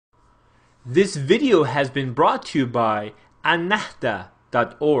This video has been brought to you by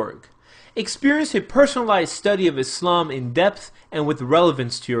annahda.org. Experience a personalized study of Islam in depth and with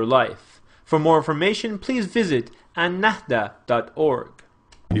relevance to your life. For more information, please visit annahda.org.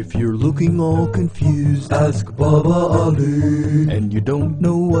 If you're looking all confused, ask Baba Ali. And you don't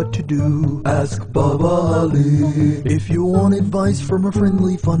know what to do, ask Baba Ali. If you want advice from a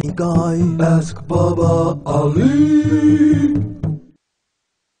friendly, funny guy, ask Baba Ali.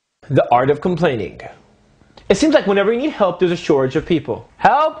 The art of complaining. It seems like whenever you need help, there's a shortage of people.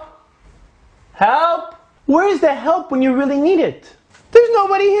 Help! Help! Where is the help when you really need it? There's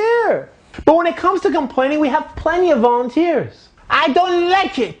nobody here. But when it comes to complaining, we have plenty of volunteers. I don't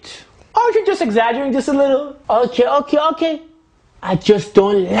like it. Aren't you just exaggerating just a little? Okay. I just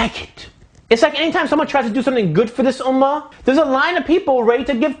don't like it. It's like anytime someone tries to do something good for this ummah, there's a line of people ready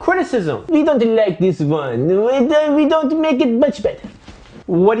to give criticism. We don't like this one. We don't make it much better.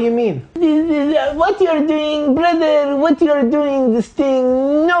 What do you mean? What you're doing, brother, what you're doing, this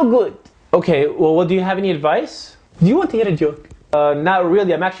thing, no good. Okay, well, do you have any advice? Do you want to hear a joke? Not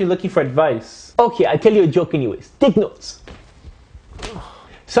really, I'm actually looking for advice. Okay, I'll tell you a joke anyways. Take notes.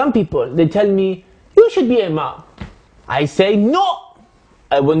 Some people, they tell me, you should be an imam. I say, no,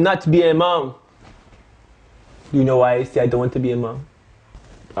 I will not be an imam. Do you know why I say I don't want to be an imam?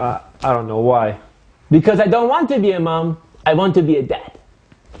 I don't know why. Because I don't want to be an imam, I want to be a dad.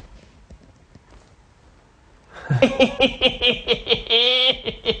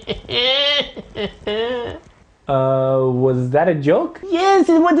 Was that a joke? Yes,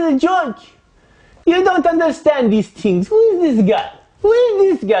 it was a joke. You don't understand these things. Who is this guy? Who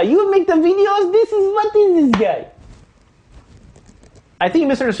is this guy? You make the videos? What is this guy? I think you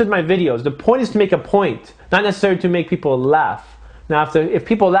misunderstood my videos. The point is to make a point, not necessarily to make people laugh. Now, if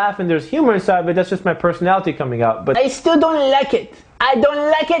people laugh and there's humor inside of it, that's just my personality coming out. But I still don't like it. I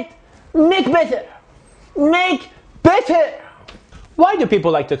don't like it. Make better. Make better. Why do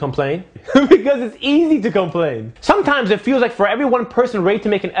people like to complain? Because it's easy to complain. Sometimes it feels like for every one person ready to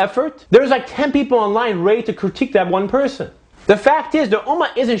make an effort, there's like 10 people online ready to critique that one person. The fact is, the ummah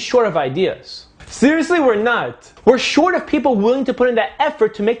isn't short of ideas. Seriously, we're not. We're short of people willing to put in that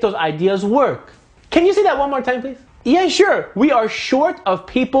effort to make those ideas work. Can you say that one more time, please? Yeah, sure. We are short of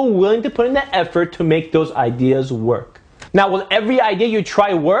people willing to put in that effort to make those ideas work. Now, will every idea you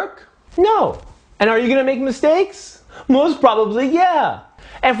try work? No. And are you going to make mistakes? Most probably, yeah.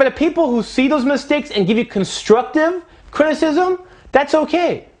 And for the people who see those mistakes and give you constructive criticism, that's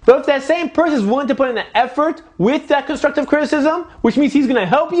okay. But if that same person is willing to put in the effort with that constructive criticism, which means he's going to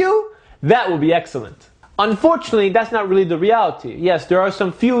help you, that will be excellent. Unfortunately, that's not really the reality. Yes, there are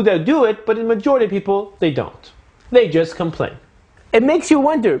some few that do it, but the majority of people, they don't. They just complain. It makes you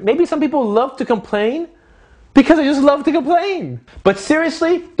wonder, maybe some people love to complain because they just love to complain. But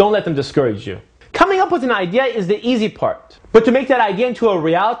seriously, don't let them discourage you. Coming up with an idea is the easy part. But to make that idea into a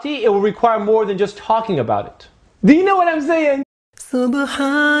reality, it will require more than just talking about it. Do you know what I'm saying?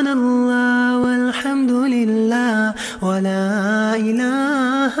 Subhanallah walhamdulillah wa la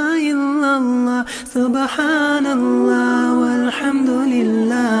ilaha illallah. Subhanallah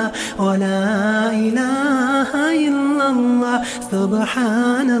walhamdulillah wa la ilaha illallah.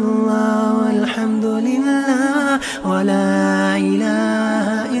 Subhanallah walhamdulillah wa la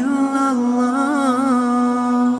ilaha illallah.